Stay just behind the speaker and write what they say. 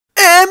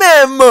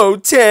Ammo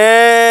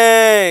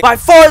Tank! By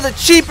far the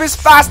cheapest,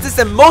 fastest,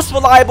 and most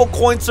reliable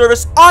coin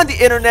service on the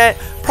internet.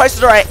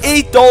 Prices are at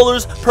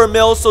 $8 per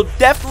mil, so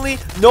definitely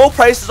no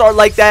prices are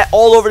like that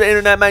all over the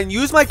internet, man.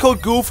 Use my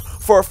code GOOF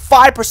for a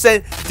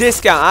 5%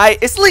 discount, alright?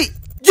 It's Lee.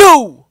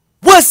 Yo!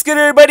 What's good,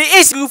 everybody?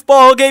 It's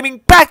Goofball Gaming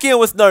back in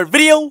with another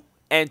video,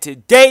 and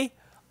today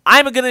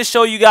I'm going to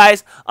show you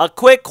guys a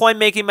quick coin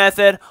making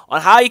method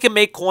on how you can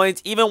make coins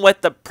even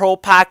with the Pro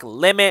Pack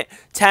limit,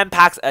 10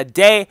 packs a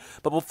day.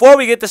 But before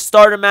we get this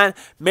started, man,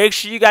 make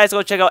sure you guys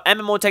go check out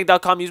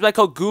MMOtank.com. Use my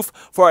code GOOF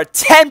for a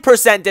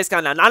 10%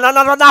 discount. Now,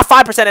 not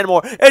 5%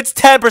 anymore. It's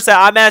 10%.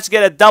 I managed to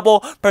get a double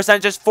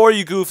percent just for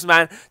you goofs,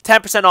 man.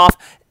 10% off.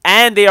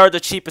 And they are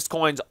the cheapest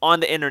coins on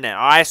the internet.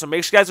 Alright, so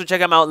make sure you guys go check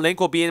them out. Link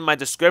will be in my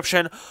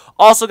description.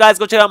 Also, guys,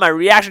 go check out my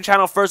reaction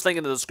channel. First link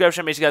in the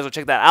description. Make sure you guys go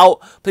check that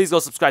out. Please go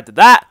subscribe to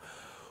that.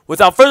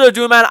 Without further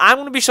ado, man, I'm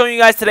going to be showing you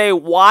guys today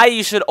why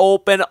you should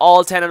open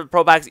all 10 of the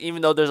Pro Packs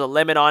even though there's a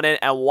limit on it,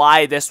 and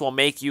why this will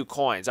make you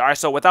coins. Alright,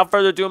 so without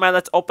further ado, man,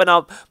 let's open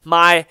up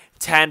my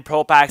 10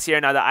 Pro Packs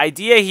here. Now, the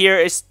idea here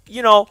is,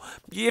 you know,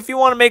 if you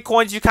want to make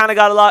coins, you kind of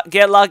got to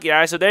get lucky.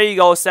 Alright, so there you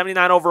go,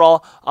 79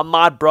 overall,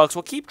 Ahmad Brooks.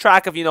 We'll keep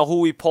track of, you know,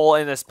 who we pull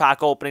in this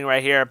pack opening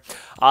right here.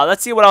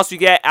 Let's see what else we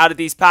get out of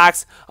these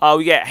packs.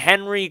 We get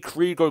Henry,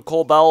 Krieg, or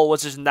Colbell,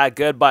 which isn't that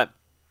good, but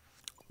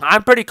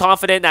I'm pretty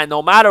confident that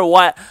no matter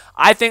what,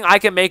 I think I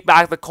can make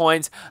back the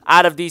coins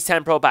out of these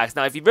 10 Pro Packs.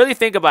 Now, if you really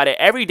think about it,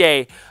 every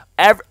day,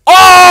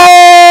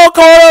 Cordarrelle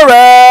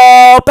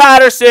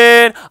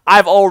Patterson!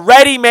 I've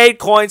already made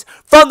coins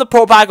from the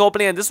Pro Pack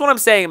opening, and this is what I'm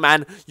saying,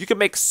 man. You can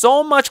make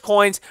so much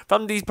coins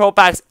from these Pro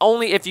Packs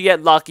only if you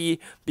get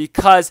lucky,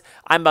 because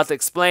I'm about to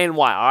explain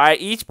why,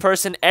 alright? Each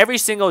person every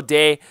single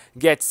day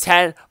gets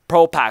 10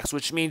 Pro Packs,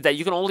 which means that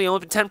you can only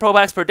open 10 Pro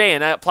Packs per day,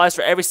 and that applies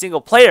for every single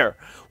player,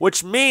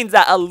 which means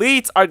that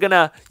elites are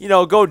gonna, you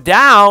know, go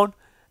down.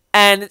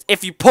 And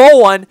if you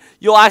pull one,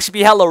 you'll actually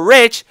be hella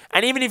rich.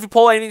 And even if you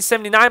pull any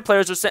 79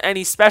 players or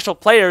any special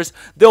players,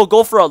 they'll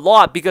go for a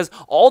lot, because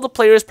all the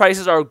players'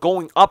 prices are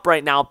going up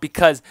right now,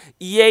 because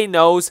EA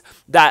knows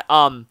that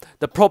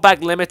the Pro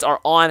Pack limits are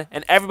on,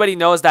 and everybody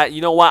knows that,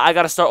 you know what, I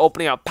got to start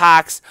opening up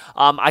packs.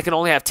 I can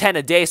only have 10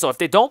 a day, so if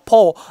they don't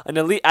pull an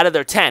elite out of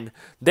their 10,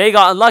 they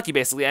got unlucky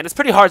basically, and it's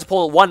pretty hard to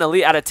pull one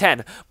elite out of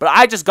 10. But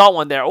I just got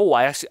one there. Oh,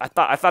 I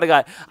thought I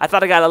got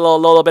a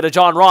little bit of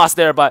John Ross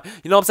there, but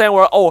you know what I'm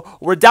saying?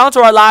 We're down to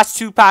our last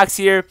 2 packs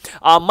here.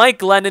 Mike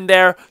Glennon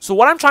there. So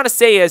what I'm trying to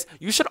say is,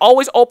 you should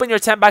always open your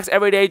 10 packs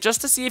every day just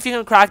to see if you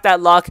can crack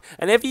that luck.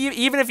 And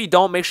even if you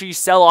don't, make sure you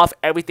sell off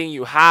everything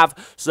you have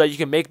so that you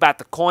can make back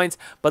the coins.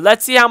 But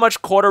let's see how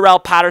much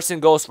Cordarrelle Patterson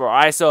goes for.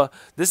 Alright, so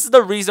this is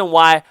the reason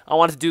why I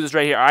wanted to do this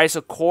right here. Alright,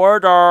 so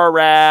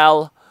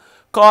Cordarrelle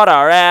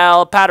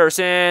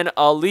Patterson,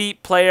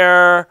 elite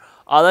player.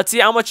 Let's see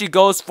how much he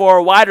goes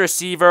for. Wide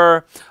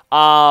receiver.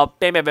 Bang,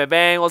 bang, bang,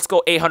 bang. Let's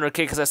go 800K,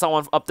 because I saw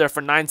one up there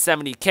for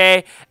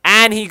 970K.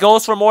 And he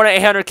goes for more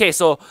than 800K.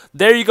 So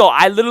there you go.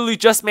 I literally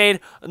just made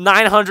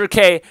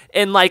 900K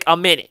in like a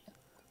minute.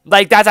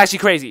 Like, that's actually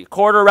crazy.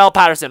 Cordarrelle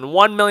Patterson,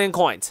 1 million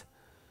coins.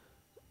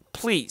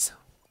 Please.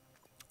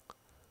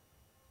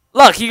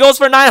 Look, he goes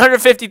for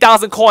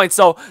 950,000 coins.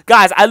 So,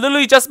 guys, I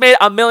literally just made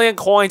 1 million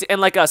coins in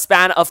like a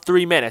span of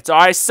 3 minutes.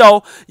 Alright,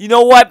 so, you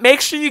know what?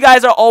 Make sure you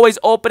guys are always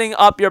opening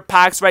up your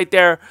packs right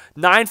there.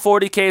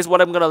 940K is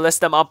what I'm going to list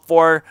them up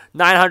for.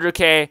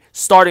 900K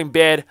starting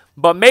bid.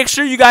 But make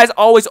sure you guys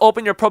always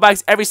open your Pro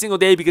Packs every single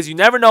day, because you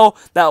never know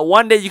that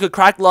one day you could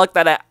crack luck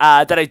that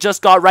I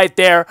just got right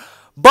there.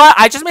 But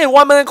I just made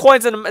 1 million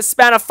coins in a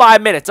span of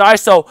 5 minutes. Alright,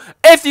 so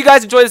if you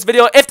guys enjoyed this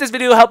video, if this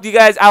video helped you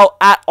guys out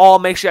at all,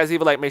 make sure you guys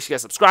leave a like, make sure you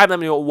guys subscribe. Let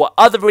me know what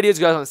other videos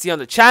you guys want to see on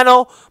the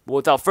channel. But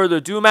without further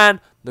ado, man,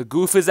 the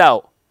goof is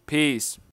out. Peace.